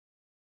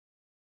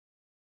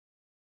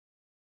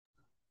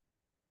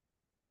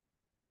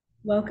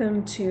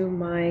Welcome to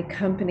my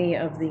Company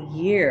of the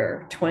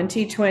Year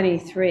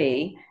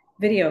 2023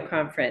 video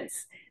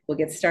conference. We'll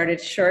get started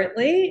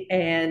shortly,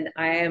 and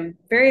I am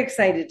very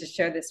excited to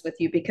share this with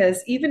you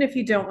because even if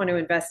you don't want to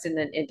invest in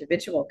an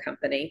individual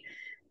company,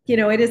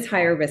 it is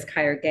higher risk,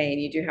 higher gain.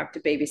 You do have to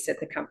babysit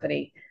the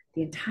company.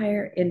 The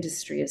entire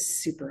industry is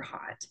super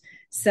hot.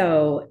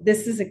 So,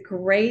 this is a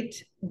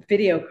great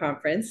video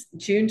conference,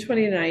 June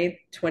 29th,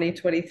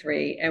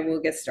 2023, and we'll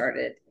get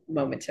started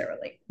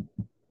momentarily.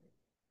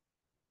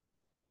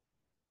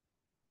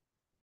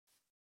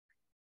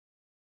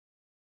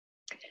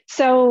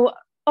 So,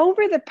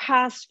 over the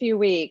past few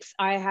weeks,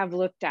 I have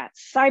looked at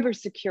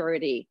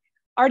cybersecurity,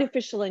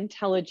 artificial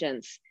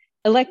intelligence,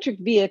 electric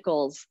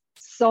vehicles,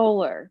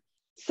 solar.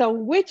 So,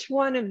 which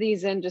one of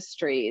these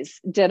industries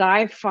did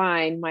I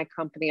find my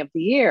company of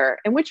the year?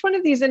 And which one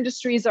of these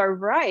industries are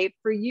ripe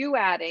for you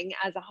adding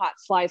as a hot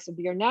slice of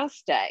your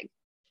nest egg?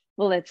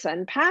 Well, let's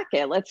unpack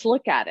it. Let's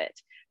look at it.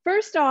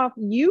 First off,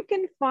 you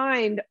can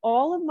find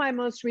all of my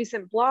most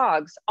recent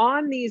blogs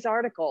on these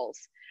articles,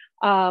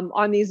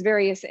 on these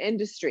various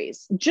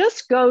industries.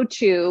 Just go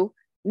to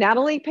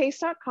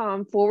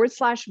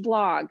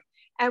nataliepace.com/blog.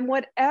 And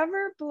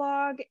whatever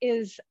blog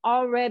is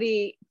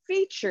already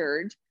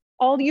featured,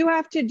 all you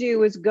have to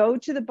do is go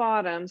to the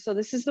bottom. So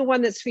this is the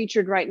one that's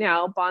featured right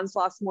now. Bonds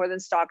lost more than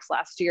stocks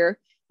last year.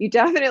 You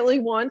definitely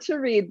want to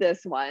read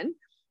this one,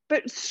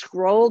 but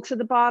scroll to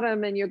the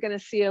bottom and you're going to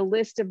see a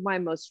list of my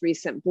most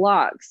recent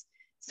blogs.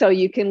 So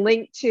you can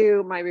link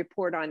to my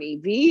report on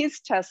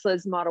EVs.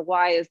 Tesla's Model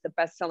Y is the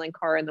best-selling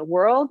car in the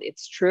world.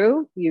 It's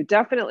true. You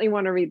definitely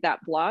want to read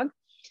that blog.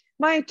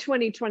 My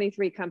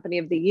 2023 Company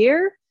of the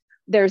Year.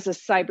 There's a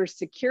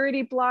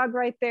cybersecurity blog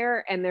right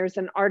there, and there's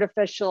an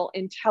artificial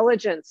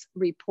intelligence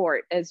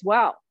report as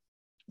well.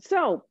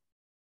 So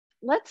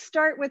let's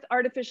start with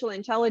artificial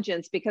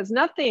intelligence because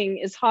nothing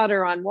is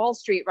hotter on Wall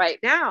Street right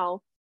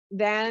now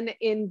than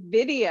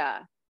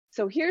NVIDIA.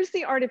 So here's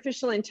the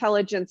artificial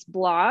intelligence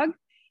blog,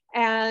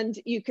 and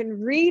you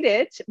can read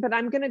it, but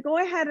I'm going to go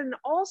ahead and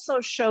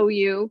also show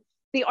you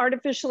the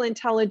artificial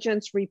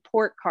intelligence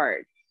report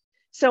card.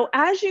 So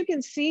as you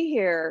can see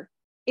here,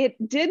 it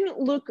didn't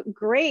look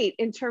great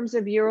in terms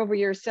of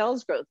year-over-year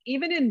sales growth.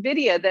 Even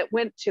NVIDIA that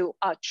went to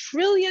a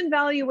trillion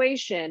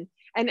valuation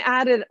and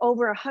added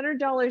over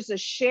 $100 a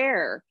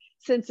share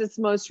since its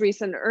most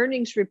recent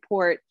earnings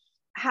report,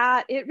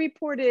 it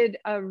reported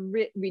a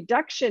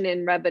reduction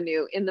in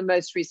revenue in the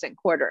most recent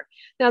quarter.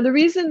 Now, the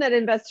reason that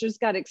investors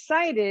got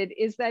excited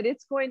is that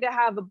it's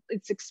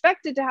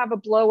expected to have a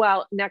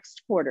blowout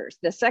next quarter.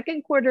 The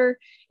second quarter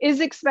is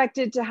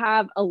expected to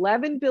have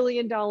 $11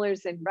 billion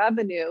in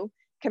revenue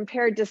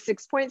compared to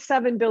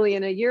 $6.7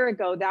 billion a year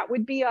ago. That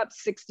would be up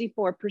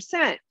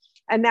 64%.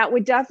 And that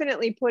would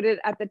definitely put it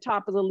at the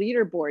top of the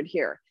leaderboard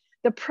here.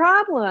 The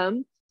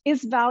problem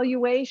is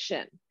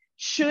valuation.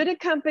 Should a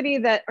company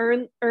that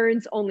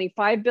earns only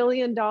 $5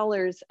 billion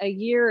a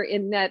year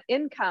in net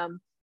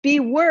income be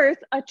worth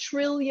 $1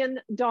 trillion?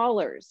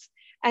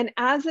 And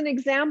as an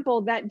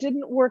example, that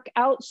didn't work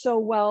out so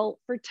well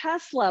for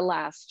Tesla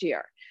last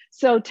year.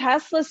 So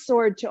Tesla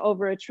soared to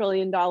over $1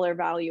 trillion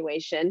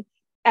valuation,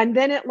 and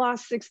then it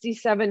lost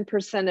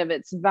 67% of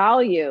its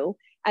value.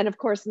 And of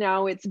course,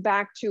 now it's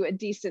back to a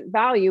decent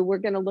value. We're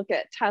going to look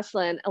at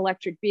Tesla and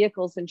electric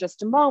vehicles in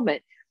just a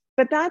moment.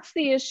 But that's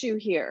the issue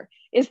here,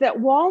 is that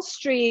Wall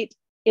Street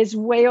is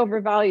way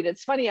overvalued.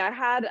 It's funny, I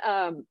had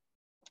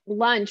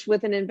lunch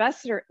with an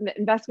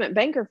investment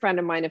banker friend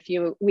of mine a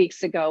few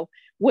weeks ago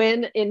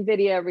when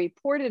NVIDIA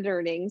reported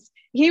earnings.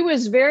 He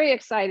was very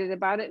excited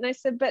about it. And I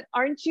said, but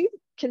aren't you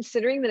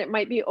considering that it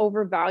might be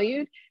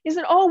overvalued? He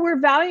said, oh,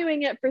 we're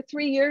valuing it for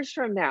 3 years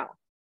from now.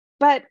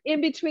 But in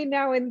between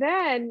now and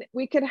then,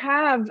 we could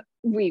have,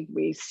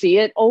 we see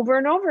it over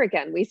and over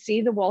again. We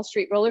see the Wall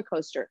Street roller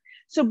coaster.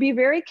 So be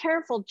very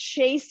careful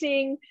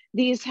chasing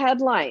these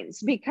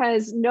headlines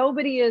because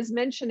nobody is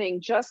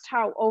mentioning just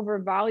how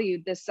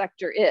overvalued this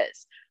sector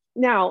is.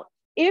 Now,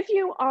 if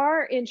you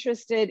are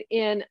interested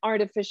in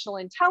artificial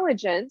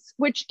intelligence,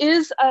 which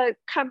is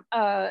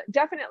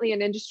definitely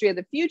an industry of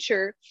the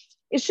future,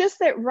 it's just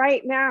that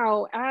right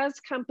now, as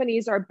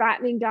companies are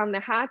battening down the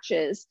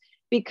hatches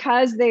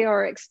because they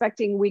are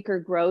expecting weaker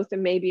growth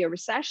and maybe a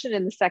recession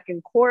in the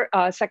second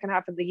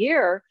half of the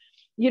year,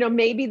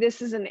 maybe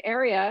this is an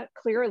area,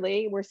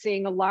 clearly, we're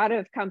seeing a lot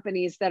of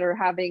companies that are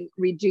having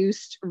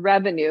reduced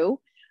revenue,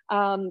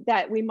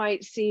 that we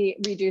might see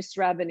reduced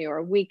revenue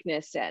or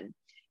weakness in.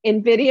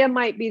 NVIDIA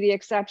might be the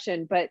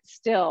exception, but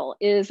still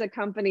is a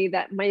company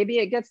that maybe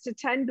it gets to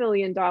 $10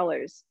 billion.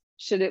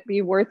 Should it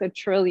be worth $1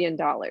 trillion?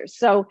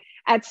 So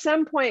at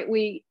some point,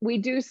 we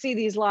do see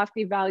these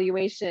lofty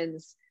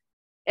valuations,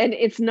 and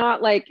it's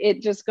not like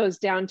it just goes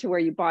down to where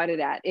you bought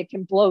it at. It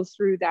can blow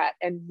through that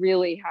and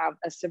really have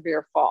a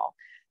severe fall.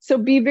 So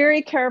be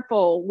very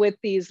careful with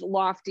these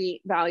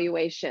lofty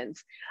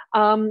valuations.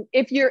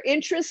 If you're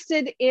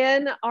interested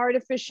in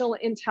artificial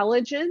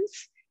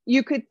intelligence,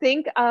 you could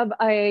think of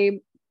a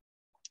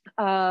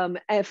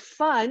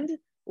fund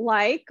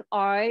like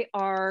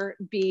IRBO.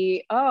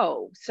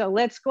 So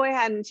let's go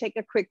ahead and take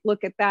a quick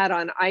look at that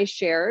on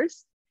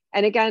iShares.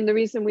 And again, the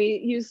reason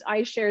we use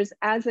iShares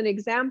as an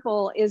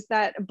example is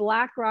that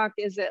BlackRock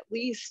is at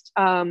least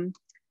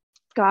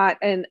got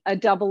a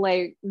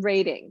AA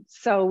rating.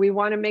 So we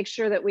want to make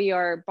sure that we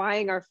are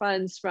buying our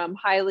funds from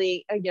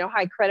highly,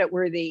 high credit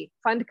worthy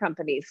fund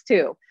companies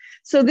too.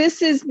 So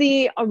this is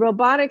the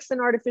robotics and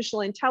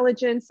artificial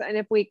intelligence. And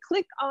if we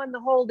click on the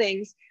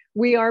holdings,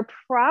 we are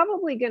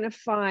probably going to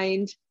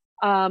find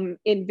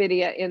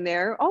NVIDIA in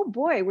there. Oh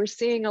boy, we're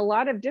seeing a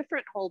lot of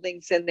different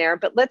holdings in there,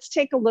 but let's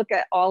take a look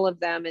at all of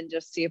them and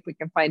just see if we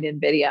can find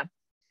NVIDIA.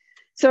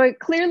 So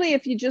clearly,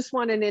 if you just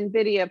want an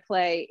NVIDIA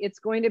play, it's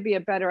going to be a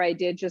better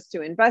idea just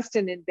to invest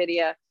in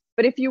NVIDIA.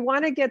 But if you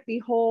want to get the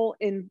whole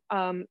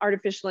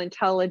artificial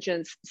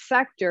intelligence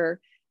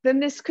sector, then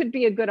this could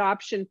be a good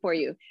option for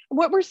you.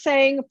 What we're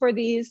saying for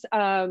these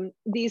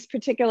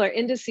particular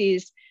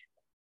indices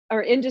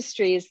or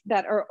industries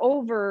that are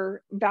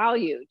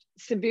overvalued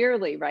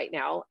severely right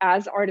now,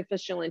 as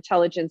artificial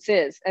intelligence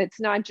is, it's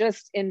not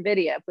just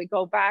NVIDIA. If we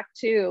go back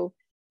to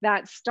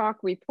that stock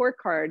report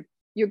card,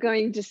 you're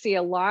going to see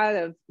a lot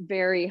of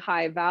very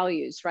high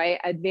values, right?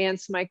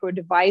 Advanced Micro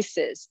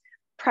Devices,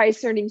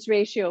 price earnings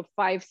ratio of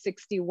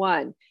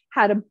 561,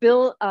 had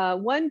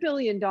 $1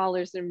 billion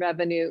in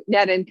revenue,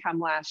 net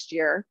income last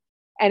year,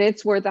 and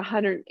it's worth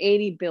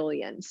 180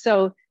 billion.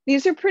 So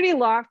these are pretty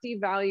lofty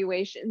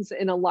valuations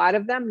in a lot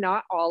of them,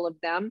 not all of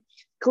them.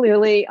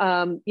 Clearly,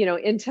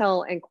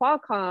 Intel and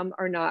Qualcomm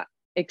are not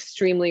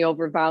extremely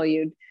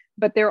overvalued,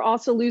 but they're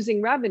also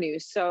losing revenue.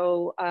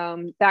 So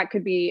that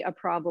could be a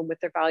problem with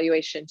their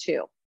valuation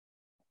too.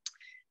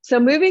 So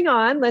moving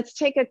on, let's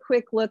take a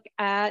quick look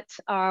at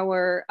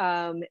our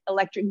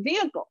electric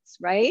vehicles,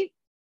 right?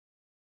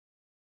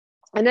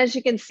 And as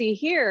you can see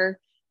here,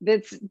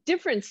 that's a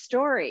different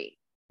story.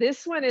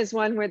 This one is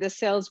one where the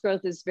sales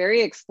growth is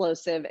very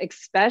explosive,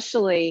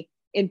 especially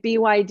in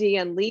BYD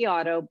and Li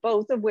Auto,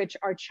 both of which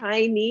are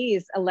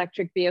Chinese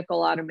electric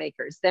vehicle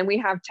automakers. Then we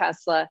have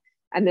Tesla,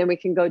 and then we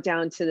can go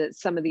down to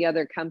some of the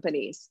other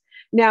companies.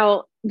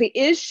 Now, the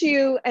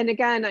issue, and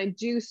again, I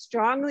do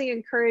strongly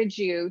encourage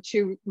you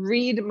to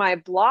read my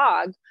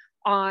blog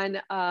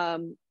on,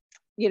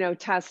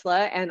 Tesla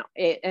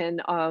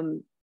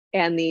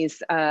and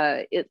these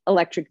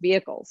electric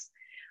vehicles.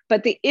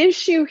 But the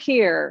issue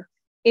here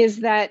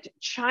is that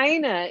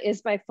China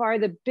is by far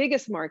the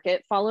biggest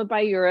market, followed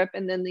by Europe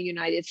and then the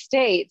United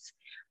States.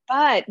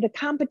 But the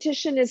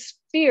competition is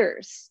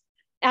fierce.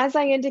 As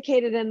I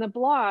indicated in the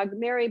blog,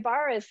 Mary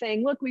Barra is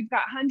saying, look, we've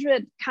got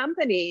 100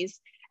 companies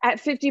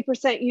at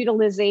 50%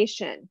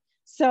 utilization.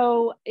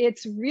 So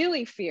it's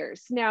really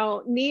fierce.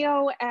 Now,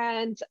 NIO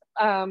and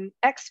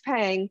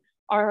XPeng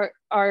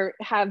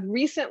have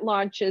recent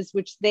launches,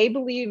 which they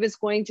believe is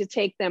going to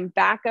take them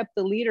back up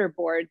the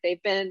leaderboard.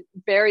 They've been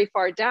very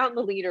far down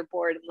the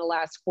leaderboard in the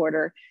last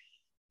quarter.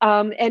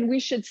 And we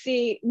should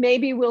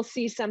maybe we'll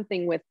see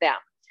something with them.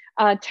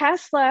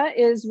 Tesla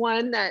is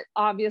one that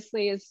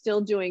obviously is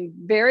still doing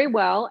very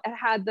well. It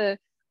had the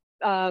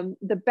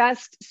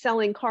best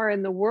selling car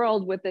in the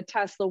world with the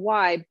Tesla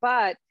Y,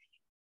 but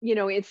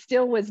it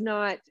still was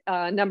not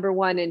number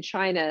one in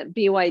China.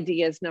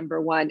 BYD is number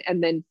one,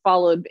 and then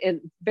followed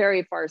in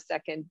very far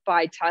second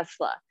by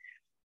Tesla.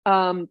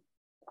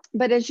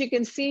 But as you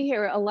can see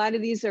here, a lot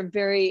of these are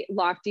very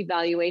lofty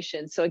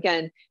valuations. So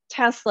again,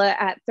 Tesla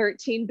at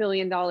 $13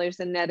 billion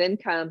in net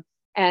income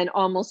and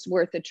almost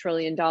worth $1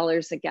 trillion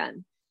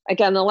again.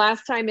 Again, the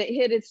last time it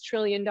hit its $1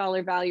 trillion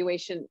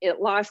valuation,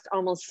 it lost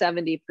almost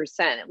 70%.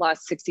 It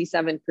lost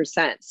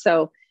 67%.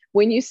 So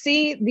when you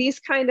see these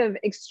kind of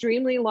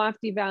extremely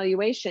lofty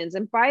valuations,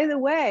 and by the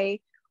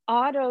way,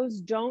 autos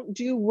don't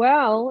do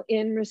well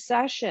in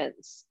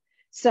recessions.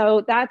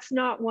 So that's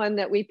not one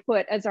that we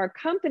put as our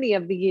company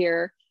of the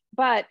year.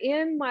 But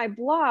in my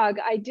blog,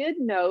 I did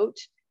note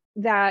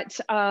that,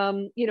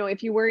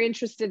 if you were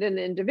interested in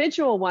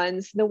individual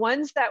ones, the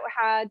ones that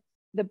had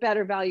the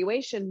better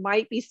valuation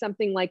might be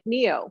something like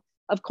NIO.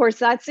 Of course,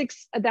 that's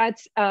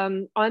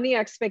on the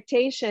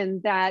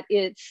expectation that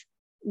its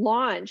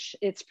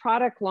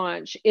product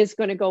launch is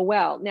going to go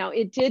well. Now,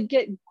 it did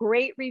get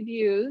great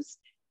reviews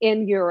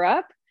in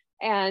Europe,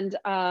 and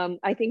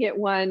I think it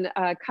won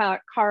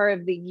Car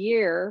of the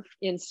Year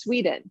in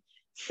Sweden.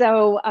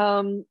 So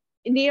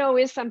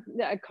NIO is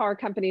a car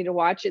company to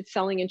watch. It's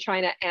selling in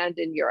China and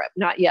in Europe,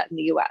 not yet in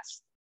the US.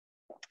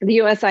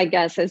 The US, I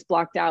guess, has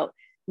blocked out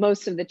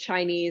most of the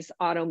Chinese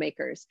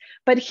automakers.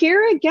 But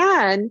here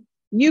again,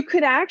 you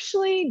could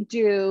actually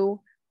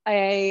do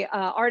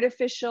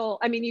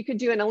you could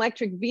do an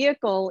electric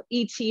vehicle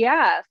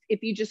ETF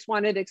if you just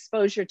wanted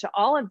exposure to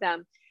all of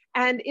them.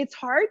 And it's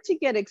hard to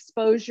get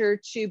exposure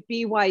to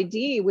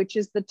BYD, which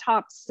is the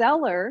top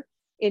seller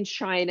in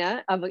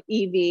China of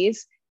EVs,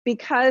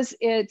 because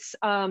it's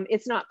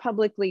not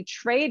publicly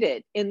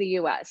traded in the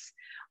US.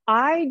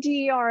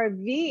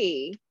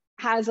 IDRV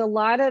has a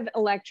lot of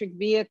electric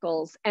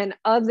vehicles and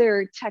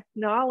other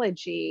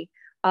technology,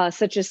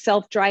 such as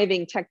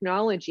self-driving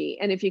technology.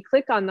 And if you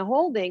click on the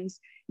holdings,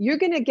 you're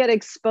going to get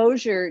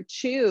exposure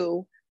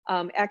to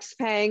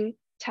XPeng,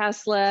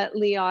 Tesla,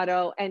 Li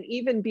Auto, and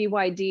even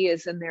BYD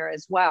is in there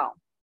as well,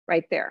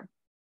 right there.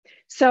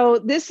 So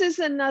this is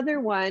another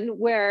one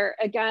where,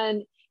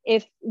 again,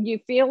 if you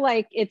feel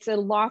like it's a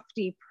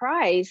lofty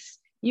price,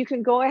 you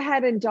can go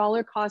ahead and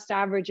dollar cost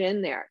average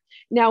in there.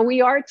 Now,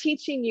 we are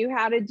teaching you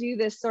how to do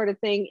this sort of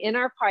thing in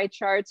our pie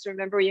charts.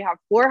 Remember, you have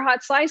 4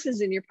 hot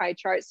slices in your pie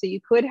chart, so you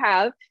could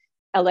have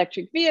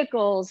electric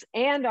vehicles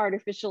and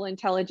artificial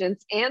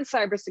intelligence and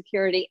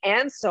cybersecurity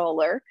and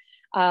solar.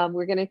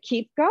 We're going to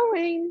keep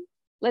going.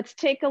 Let's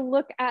take a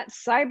look at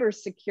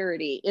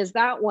cybersecurity. Is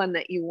that one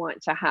that you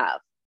want to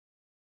have?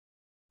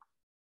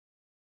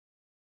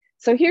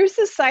 So here's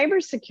the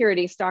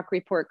cybersecurity stock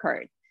report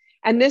card.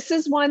 And this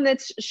is one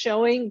that's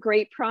showing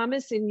great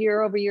promise in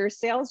year-over-year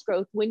sales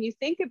growth. When you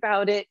think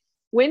about it,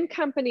 when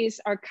companies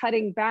are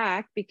cutting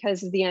back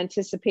because of the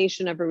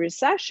anticipation of a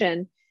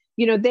recession,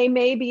 you know, they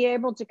may be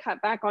able to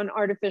cut back on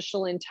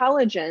artificial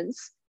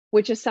intelligence,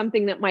 which is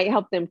something that might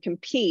help them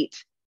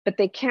compete, but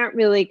they can't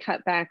really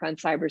cut back on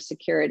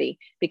cybersecurity,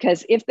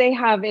 because if they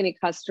have any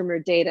customer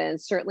data,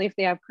 and certainly if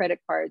they have credit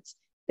cards,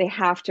 they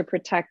have to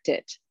protect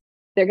it.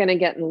 They're going to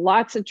get in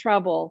lots of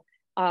trouble,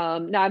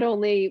 not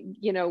only,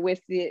 you know,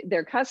 with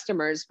their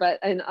customers, but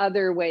in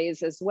other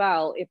ways as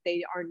well, if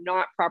they are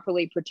not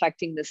properly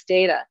protecting this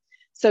data.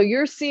 So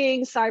you're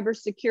seeing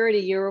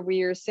cybersecurity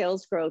year-over-year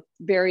sales growth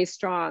very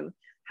strong.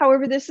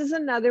 However, this is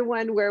another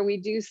one where we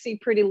do see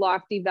pretty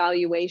lofty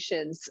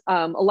valuations.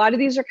 A lot of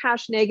these are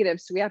cash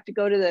negative, so we have to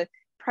go to the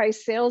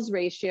price sales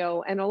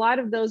ratio, and a lot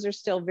of those are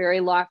still very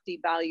lofty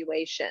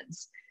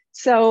valuations.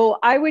 So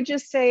I would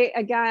just say,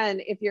 again,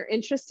 if you're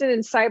interested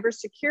in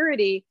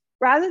cybersecurity,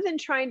 rather than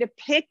trying to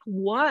pick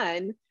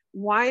one,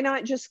 why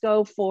not just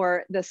go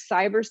for the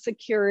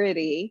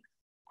cybersecurity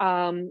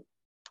ETF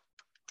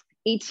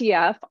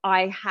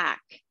iHack?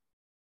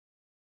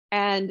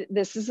 And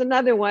this is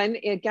another one.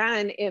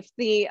 Again, if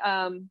the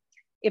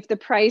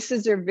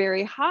prices are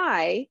very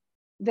high,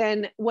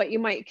 then what you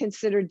might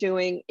consider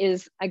doing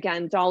is,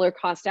 again, dollar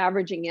cost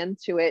averaging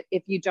into it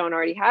if you don't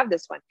already have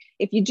this one.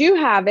 If you do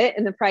have it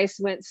and the price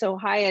went so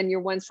high and your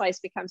one slice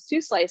becomes 2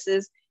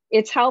 slices,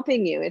 it's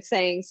helping you. It's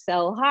saying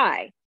sell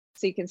high.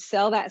 So you can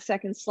sell that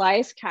second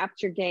slice,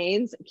 capture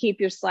gains,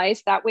 keep your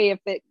slice. That way, if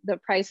the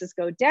prices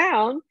go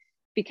down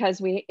because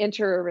we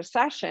enter a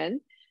recession,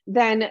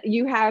 then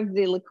you have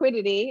the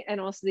liquidity and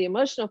also the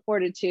emotional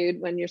fortitude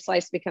when your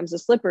slice becomes a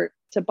slipper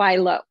to buy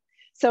low.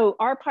 So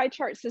our pie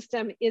chart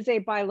system is a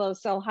buy low,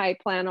 sell high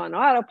plan on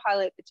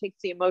autopilot that takes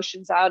the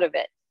emotions out of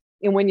it.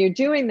 And when you're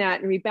doing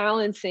that and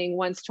rebalancing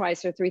once,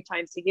 twice, or 3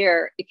 times a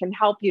year, it can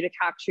help you to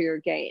capture your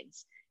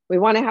gains. We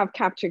want to have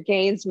capture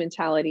gains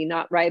mentality,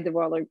 not ride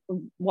the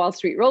Wall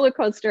Street roller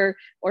coaster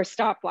or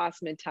stop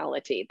loss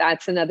mentality.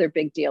 That's another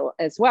big deal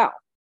as well.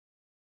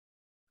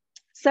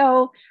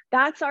 So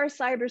that's our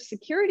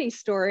cybersecurity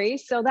story.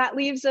 So that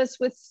leaves us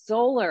with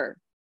solar.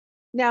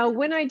 Now,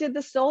 when I did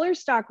the solar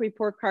stock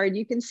report card,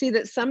 you can see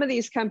that some of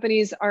these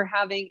companies are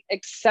having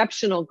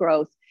exceptional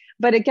growth.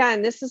 But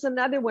again, this is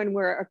another one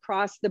where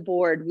across the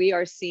board, we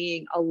are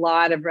seeing a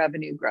lot of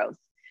revenue growth.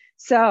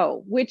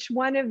 So which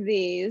one of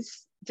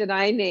these did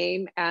I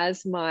name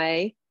as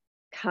my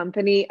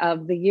company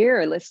of the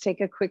year? Let's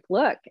take a quick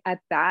look at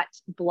that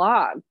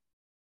blog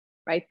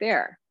right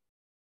there.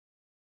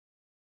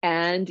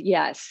 And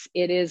yes,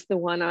 it is the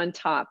one on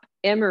top,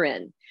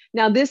 Emeren.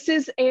 Now, this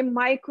is a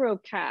micro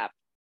cap.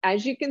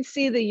 As you can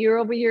see, the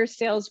year-over-year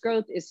sales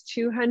growth is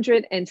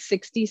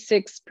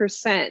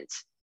 266%.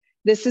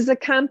 This is a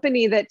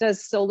company that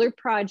does solar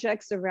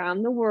projects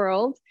around the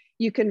world.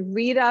 You can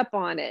read up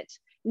on it.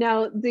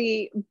 Now,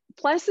 the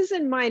pluses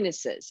and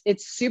minuses,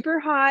 it's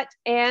super hot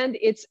and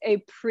it's a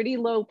pretty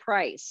low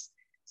price.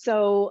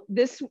 So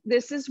this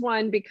is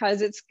one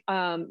because it's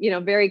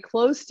very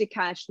close to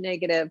cash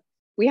negative.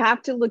 We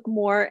have to look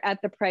more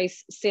at the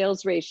price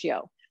sales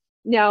ratio.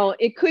 Now,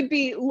 it could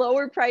be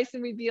lower price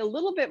and we'd be a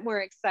little bit more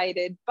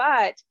excited,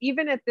 but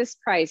even at this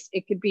price,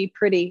 it could be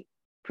pretty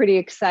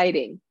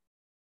exciting.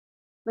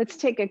 Let's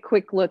take a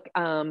quick look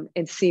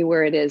and see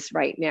where it is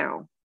right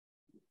now.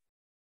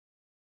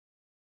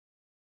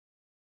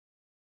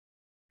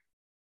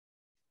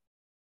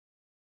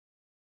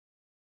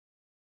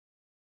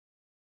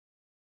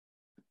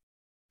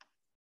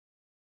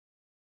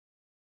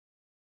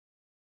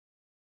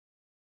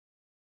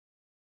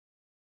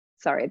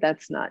 Sorry,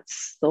 that's not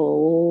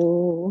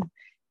Sol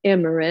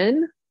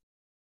Emeren.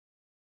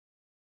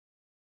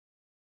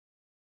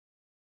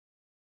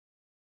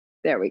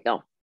 There we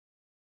go.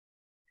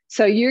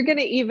 So you're going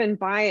to even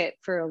buy it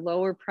for a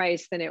lower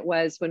price than it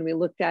was when we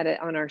looked at it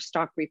on our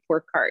stock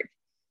report card,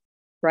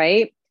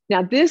 right?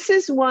 Now, this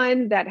is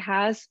one that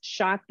has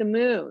shot the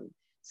moon.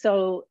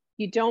 So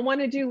you don't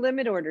want to do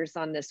limit orders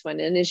on this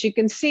one. And as you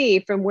can see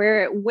from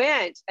where it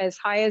went, as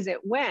high as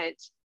it went,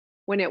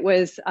 when it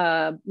was,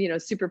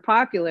 super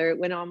popular, it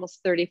went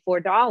almost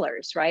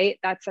 $34, right?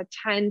 That's a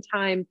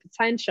 10-time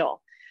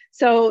potential.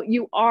 So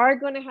you are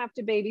going to have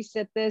to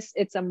babysit this.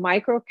 It's a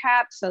micro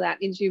cap, so that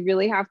means you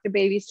really have to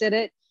babysit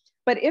it.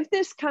 But if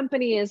this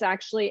company is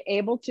actually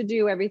able to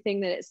do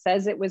everything that it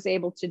says it was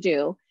able to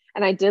do,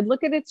 and I did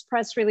look at its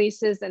press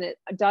releases, and it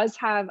does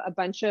have a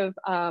bunch of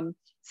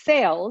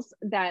sales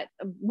that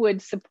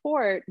would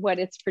support what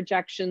its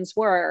projections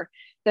were,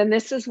 then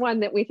this is one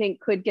that we think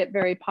could get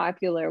very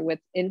popular with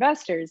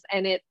investors.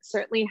 And it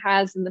certainly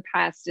has in the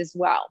past as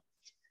well.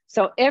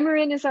 So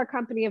Amarin is our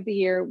company of the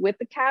year, with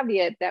the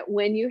caveat that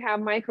when you have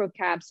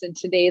microcaps in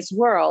today's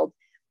world,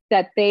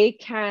 that they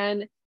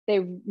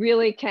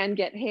really can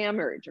get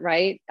hammered,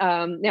 right?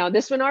 Now,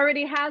 this one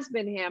already has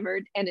been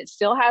hammered, and it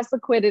still has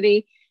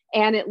liquidity,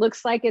 and it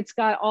looks like it's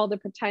got all the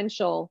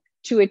potential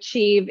to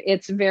achieve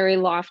its very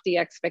lofty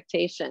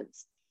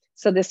expectations.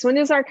 So this one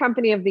is our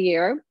company of the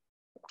year.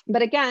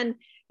 But again,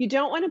 you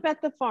don't want to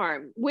bet the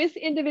farm. With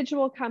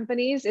individual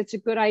companies, it's a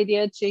good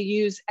idea to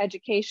use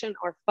education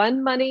or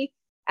fund money,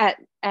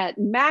 at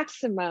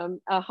maximum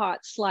a hot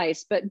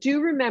slice. But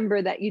do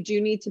remember that you do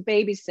need to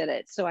babysit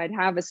it. So I'd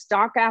have a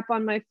stock app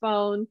on my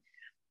phone.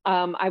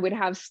 I would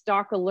have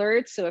stock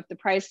alerts. So if the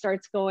price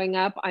starts going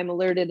up, I'm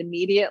alerted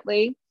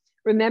immediately.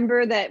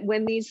 Remember that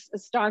when these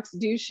stocks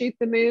do shoot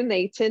the moon,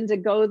 they tend to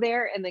go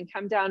there and then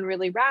come down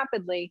really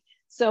rapidly.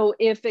 So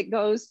if it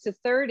goes to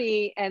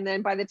 30 and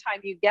then by the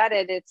time you get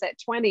it, it's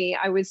at 20,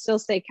 I would still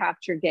say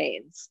capture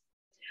gains.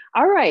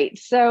 All right,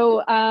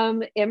 so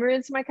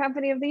Amarin's my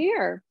company of the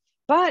year,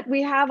 but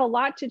we have a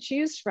lot to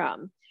choose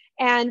from.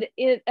 And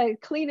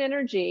clean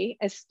energy,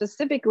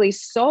 specifically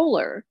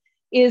solar,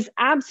 is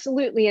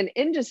absolutely an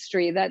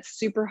industry that's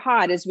super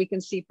hot, as we can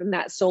see from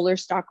that solar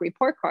stock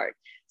report card.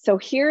 So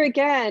here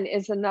again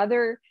is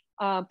another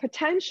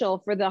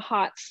potential for the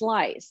hot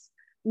slice.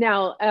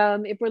 Now,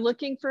 if we're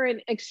looking for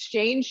an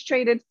exchange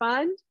traded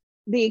fund,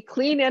 the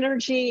clean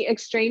energy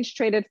exchange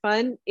traded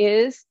fund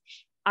is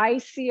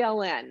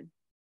ICLN.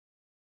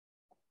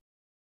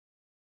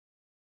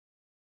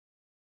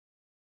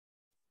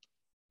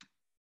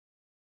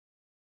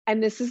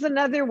 And this is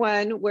another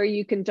one where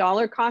you can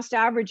dollar cost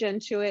average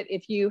into it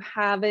if you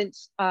haven't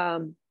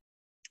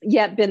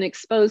yet been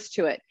exposed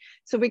to it.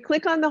 So we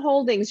click on the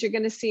holdings, you're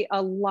going to see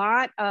a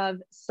lot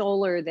of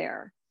solar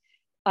there.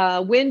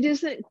 Wind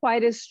isn't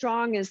quite as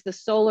strong as the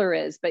solar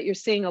is, but you're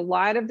seeing a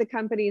lot of the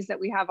companies that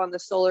we have on the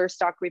solar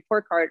stock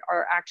report card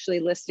are actually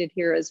listed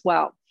here as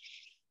well.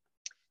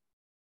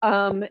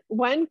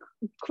 One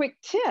quick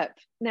tip.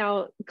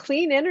 Now,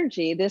 clean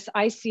energy, this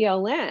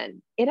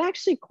ICLN, it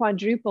actually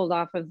quadrupled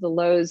off of the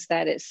lows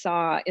that it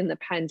saw in the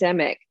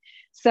pandemic.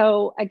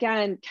 So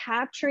again,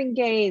 capturing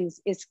gains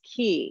is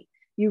key.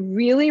 You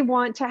really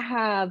want to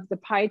have the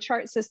pie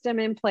chart system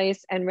in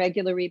place and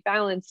regular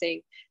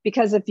rebalancing,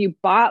 because if you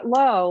bought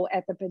low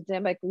at the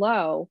pandemic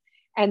low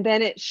and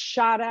then it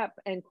shot up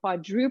and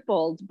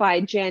quadrupled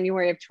by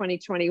January of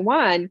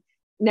 2021,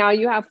 now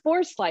you have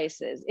 4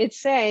 slices. It's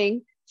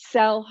saying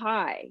sell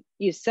high.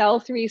 You sell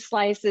 3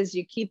 slices,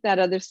 you keep that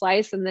other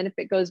slice, and then if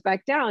it goes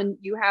back down,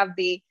 you have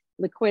the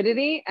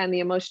liquidity and the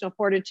emotional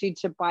fortitude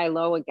to buy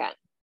low again.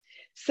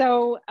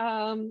 So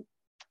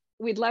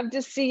we'd love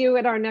to see you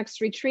at our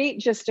next retreat.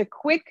 Just a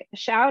quick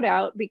shout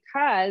out,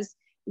 because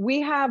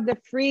we have the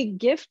free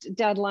gift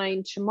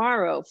deadline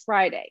tomorrow,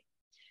 Friday.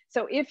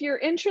 So if you're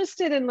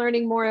interested in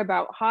learning more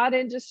about hot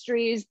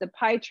industries, the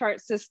pie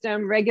chart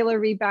system, regular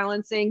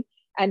rebalancing,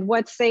 and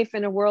what's safe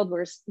in a world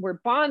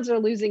where bonds are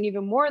losing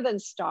even more than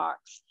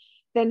stocks,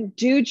 then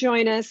do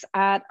join us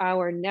at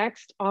our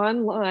next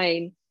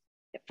online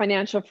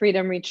financial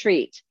freedom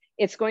retreat.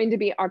 It's going to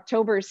be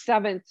October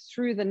 7th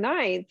through the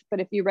 9th,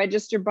 but if you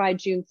register by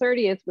June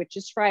 30th, which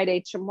is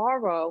Friday,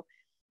 tomorrow,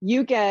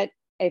 you get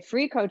a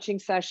free coaching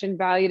session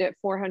valued at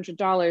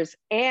 $400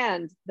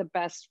 and the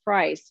best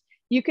price.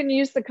 You can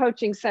use the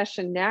coaching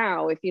session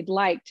now if you'd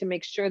like, to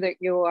make sure that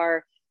you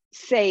are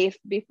safe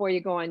before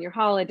you go on your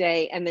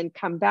holiday, and then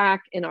come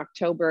back in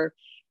October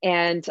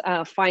and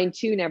fine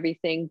tune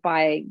everything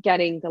by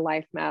getting the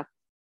life math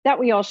that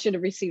we all should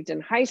have received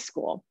in high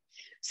school.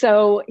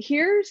 So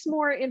here's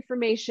more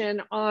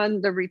information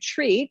on the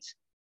retreat.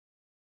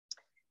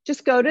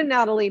 Just go to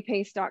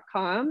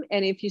nataliepace.com,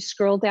 and if you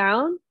scroll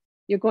down,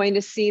 you're going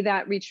to see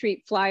that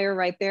retreat flyer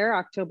right there,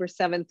 October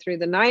 7th through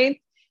the 9th.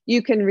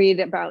 You can read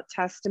about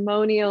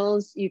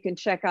testimonials, you can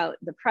check out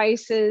the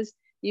prices,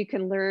 you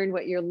can learn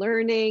what you're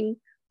learning,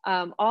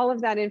 all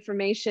of that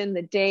information,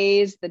 the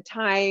days, the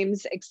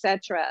times,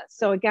 etc.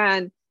 So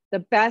again, the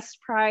best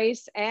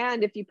price.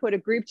 And if you put a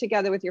group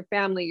together with your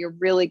family, you're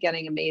really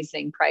getting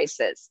amazing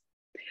prices.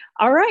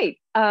 All right.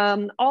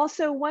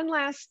 Also, one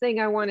last thing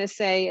I want to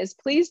say is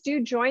please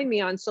do join me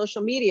on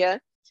social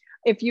media.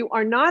 If you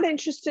are not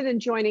interested in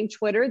joining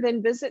Twitter,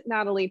 then visit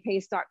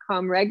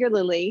nataliepace.com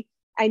regularly,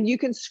 and you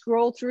can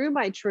scroll through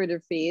my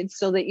Twitter feed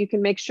so that you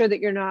can make sure that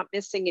you're not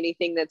missing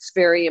anything that's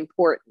very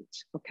important.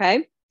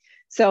 Okay.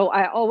 So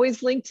I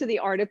always link to the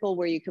article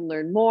where you can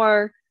learn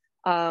more.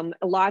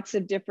 Lots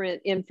of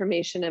different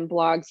information and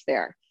blogs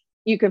there.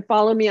 You can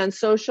follow me on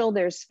social.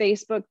 There's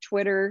Facebook,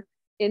 Twitter,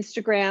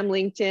 Instagram,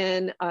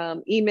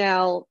 LinkedIn,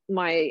 email,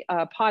 my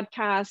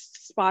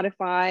podcasts,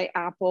 Spotify,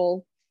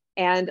 Apple,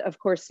 and of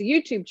course the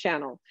YouTube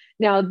channel.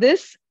 Now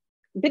this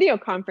video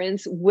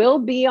conference will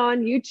be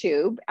on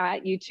YouTube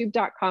at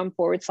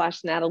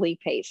youtube.com/Natalie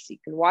Pace. You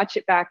can watch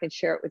it back and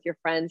share it with your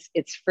friends.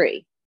 It's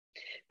free.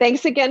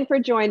 Thanks again for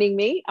joining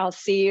me. I'll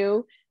see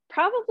you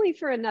probably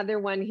for another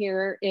one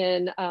here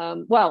in,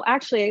 well,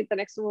 actually, the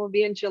next one will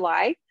be in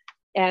July,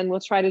 and we'll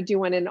try to do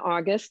one in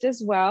August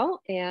as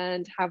well.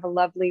 And have a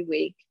lovely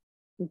week.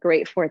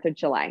 Great 4th of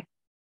July.